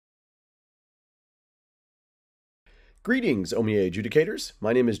Greetings, OMEA adjudicators.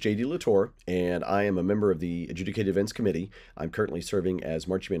 My name is JD Latour, and I am a member of the Adjudicated Events Committee. I'm currently serving as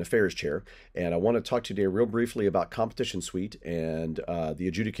Marching Band Affairs Chair, and I want to talk today real briefly about Competition Suite and the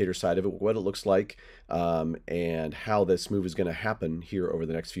adjudicator side of it, what it looks like, and how this move is going to happen here over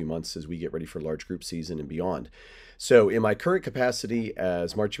the next few months as we get ready for large group season and beyond. So in my current capacity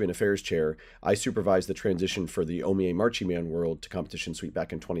as Marching Band Affairs Chair, I supervise the transition for the OMEA Marching Band world to Competition Suite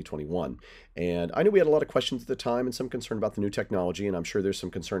back in 2021. And I knew we had a lot of questions at the time and some concern about the new technology, and I'm sure there's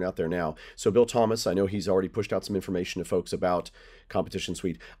some concern out there now. So Bill Thomas, I know he's already pushed out some information to folks about Competition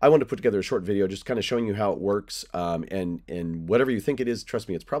Suite. I wanted to put together a short video just kind of showing you how it works, and whatever you think it is, trust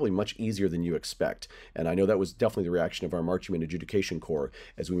me, it's probably much easier than you expect. And I know that was definitely the reaction of our Marching Band Adjudication Corps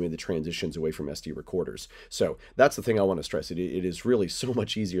as we made the transitions away from SD recorders. So that's the thing I want to stress. It is really so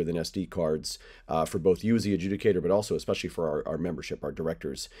much easier than SD cards for both you as the adjudicator, but also especially for our membership, our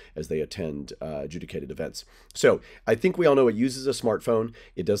directors, as they attend adjudicated events. So I think we all know it uses a smartphone.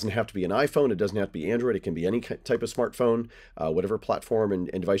 It doesn't have to be an iPhone. It doesn't have to be Android. It can be any type of smartphone, whatever platform and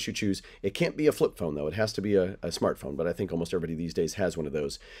device you choose. It can't be a flip phone, though. It has to be a smartphone, but I think almost everybody these days has one of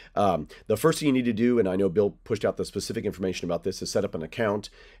those. The first thing you need to do, and I know Bill pushed out the specific information about this, is set up an account,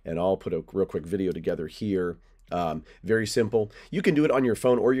 and I'll put a real quick video together here. Very simple. You can do it on your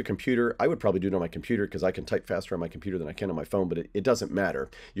phone or your computer. I would probably do it on my computer because I can type faster on my computer than I can on my phone, but it doesn't matter.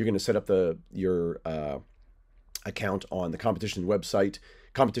 You're going to set up your account on the competition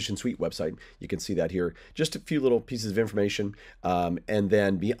Suite website. You can see that here. Just a few little pieces of information. And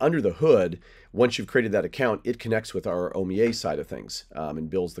then under the hood, once you've created that account, it connects with our OMEA side of things. And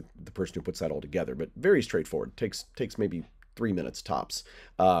Bill's the person who puts that all together, but very straightforward. Takes maybe 3 minutes tops.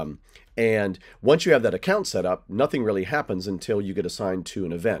 And once you have that account set up, nothing really happens until you get assigned to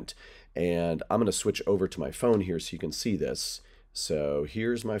an event. And I'm going to switch over to my phone here so you can see this. So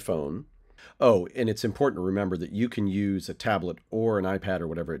here's my phone. Oh, and it's important to remember that you can use a tablet or an iPad or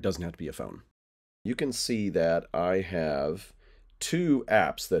whatever. It doesn't have to be a phone. You can see that I have two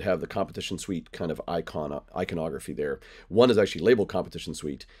apps that have the Competition Suite kind of iconography there. One is actually labeled Competition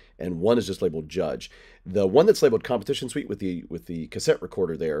Suite, and one is just labeled Judge. The one that's labeled Competition Suite with the cassette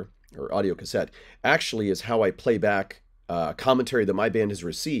recorder there, or audio cassette, actually is how I play back commentary that my band has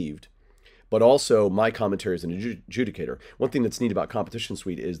received, but also my commentary as an adjudicator. One thing that's neat about Competition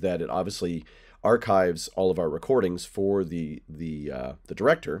Suite is that it obviously archives all of our recordings for the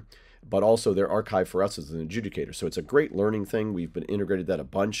director, but also they're archived for us as an adjudicator. So it's a great learning thing. We've been integrated that a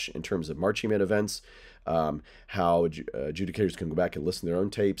bunch in terms of marching band events, how adjudicators can go back and listen to their own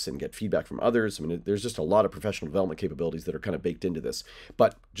tapes and get feedback from others. I mean, there's just a lot of professional development capabilities that are kind of baked into this.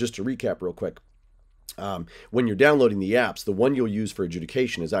 But just to recap real quick, when you're downloading the apps, the one you'll use for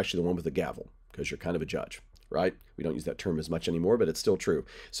adjudication is actually the one with the gavel, because you're kind of a judge, right? We don't use that term as much anymore, but it's still true.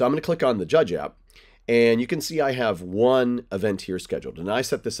 So I'm going to click on the Judge app. And you can see I have one event here scheduled. And I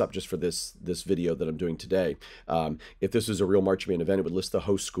set this up just for this video that I'm doing today. If this was a real marching band event, it would list the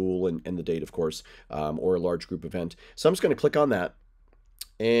host school and the date, of course, or a large group event. So I'm just going to click on that.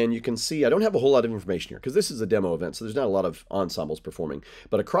 And you can see I don't have a whole lot of information here because this is a demo event, so there's not a lot of ensembles performing.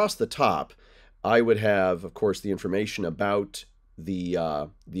 But across the top, I would have, of course, the information about the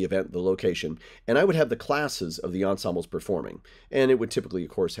event, the location, and I would have the classes of the ensembles performing. And it would typically, of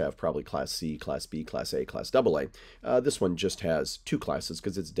course, have probably Class C, Class B, Class A, Class AA. This one just has 2 classes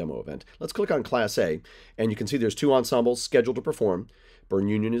because it's a demo event. Let's click on Class A, and you can see there's 2 ensembles scheduled to perform. Burn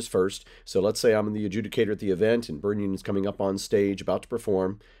Union is first. So let's say I'm the adjudicator at the event, and Burn Union is coming up on stage, about to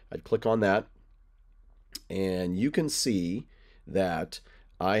perform. I'd click on that, and you can see that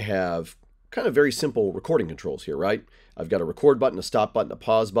I have kind of very simple recording controls here, right? I've got a record button, a stop button, a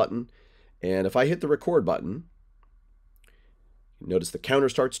pause button, and if I hit the record button, notice the counter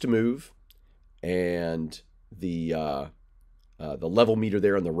starts to move, and the level meter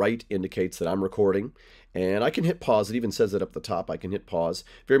there on the right indicates that I'm recording, and I can hit pause. It even says it up at the top. I can hit pause,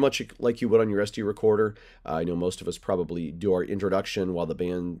 very much like you would on your SD recorder. I know most of us probably do our introduction while the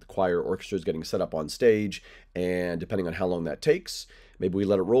band, the choir, orchestra is getting set up on stage, and depending on how long that takes, maybe we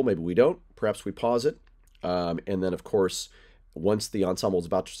let it roll, maybe we don't. Perhaps we pause it. And then, of course, once the ensemble is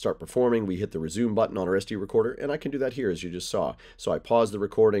about to start performing, we hit the resume button on our SD recorder, and I can do that here, as you just saw. So I pause the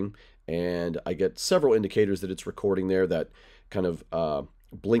recording, and I get several indicators that it's recording there, that kind of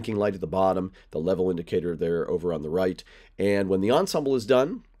blinking light at the bottom, the level indicator there over on the right. And when the ensemble is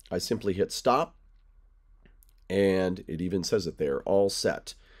done, I simply hit stop, and it even says it there, all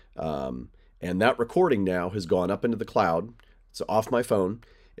set. And that recording now has gone up into the cloud. It's off my phone.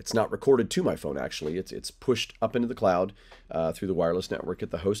 It's not recorded to my phone, actually. It's pushed up into the cloud through the wireless network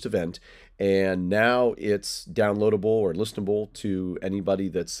at the host event. And now it's downloadable or listenable to anybody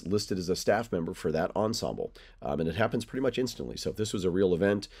that's listed as a staff member for that ensemble. And it happens pretty much instantly. So if this was a real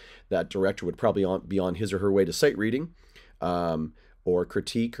event, that director would probably be on his or her way to sight reading or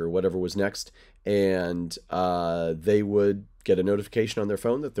critique or whatever was next. And they would get a notification on their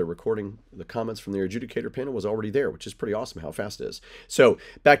phone that they're recording the comments from their adjudicator panel was already there, which is pretty awesome how fast it is. So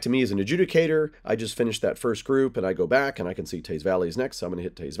back to me as an adjudicator, I just finished that first group and I go back and I can see Taze Valley is next. So I'm going to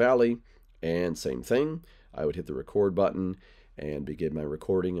hit Taze Valley and same thing. I would hit the record button and begin my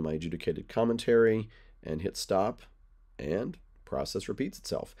recording and my adjudicated commentary and hit stop, and process repeats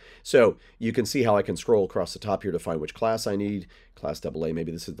itself. So you can see how I can scroll across the top here to find which class I need. Class AA,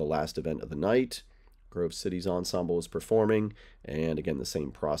 maybe this is the last event of the night. Grove City's ensemble is performing. And again, the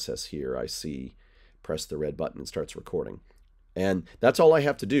same process here. I see, press the red button and starts recording. And that's all I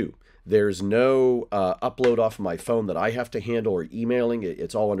have to do. There's no upload off of my phone that I have to handle or emailing.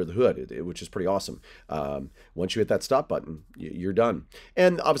 It's all under the hood, which is pretty awesome. Once you hit that stop button, you're done.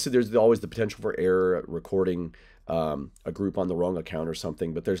 And obviously there's always the potential for error, recording a group on the wrong account or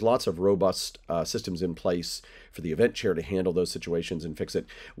something, but there's lots of robust systems in place for the event chair to handle those situations and fix it.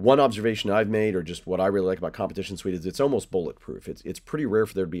 One observation I've made, or just what I really like about Competition Suite, is it's almost bulletproof. It's pretty rare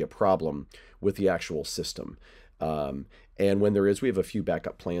for there to be a problem with the actual system. And when there is, we have a few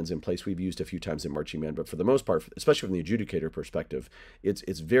backup plans in place we've used a few times in Marching Band, but for the most part, especially from the adjudicator perspective,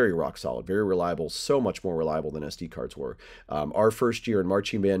 it's very rock solid, very reliable, so much more reliable than SD cards were. Our first year in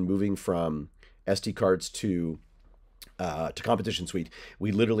Marching Band, moving from SD cards to Competition Suite,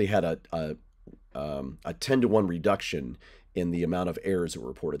 we literally had a 10-to-1 reduction in the amount of errors that were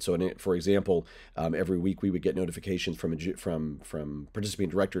reported. So, for example, every week we would get notifications from participating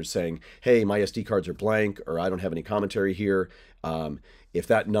directors saying, "Hey, my SD cards are blank," or "I don't have any commentary here." If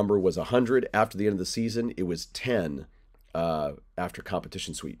that number was 100 after the end of the season, it was 10 after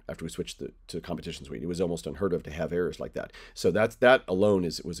Competition Suite. After we switched to Competition Suite, it was almost unheard of to have errors like that. So that alone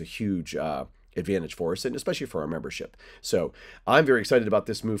was a huge advantage for us, and especially for our membership. So I'm very excited about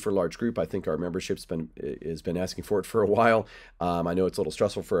this move for large group. I think our membership's been asking for it for a while. I know it's a little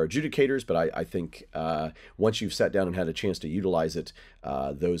stressful for our adjudicators, but I think once you've sat down and had a chance to utilize it,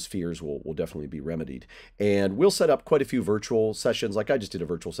 those fears will definitely be remedied. And we'll set up quite a few virtual sessions, like I just did a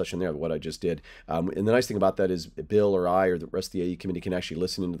virtual session there, what I just did. And the nice thing about that is Bill or I or the rest of the AE committee can actually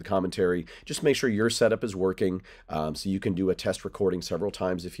listen into the commentary. Just make sure your setup is working, so you can do a test recording several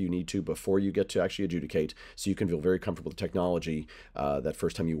times if you need to before you get to actually adjudicate, so you can feel very comfortable with the technology that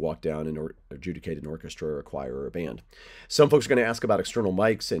first time you walk down and adjudicate an orchestra or a choir or a band. Some folks are going to ask about external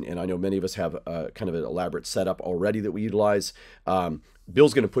mics, and I know many of us have kind of an elaborate setup already that we utilize.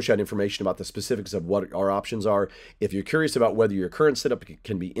 Bill's going to push out information about the specifics of what our options are. If you're curious about whether your current setup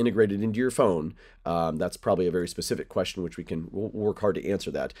can be integrated into your phone, that's probably a very specific question, which we'll work hard to answer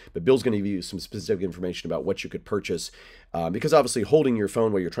that. But Bill's going to give you some specific information about what you could purchase, because obviously holding your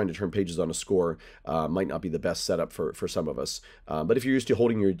phone while you're trying to turn pages on a score might not be the best setup for some of us. But if you're used to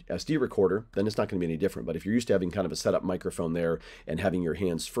holding your SD recorder, then it's not going to be any different. But if you're used to having kind of a setup microphone there and having your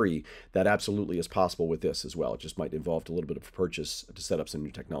hands free, that absolutely is possible with this as well. It just might involve a little bit of a purchase to set up some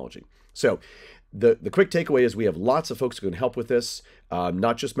new technology. So the quick takeaway is we have lots of folks who can help with this,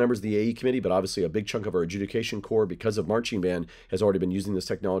 not just members of the AE committee, but obviously a big chunk of our adjudication core, because of Marching Band, has already been using this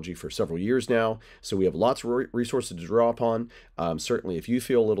technology for several years now. So we have lots of resources to draw upon. Certainly, if you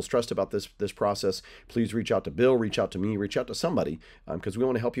feel a little stressed about this process, please reach out to Bill, reach out to me, reach out to somebody, because we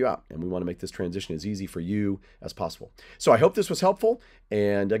want to help you out, and we want to make this transition as easy for you as possible. So I hope this was helpful.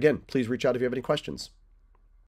 And again, please reach out if you have any questions.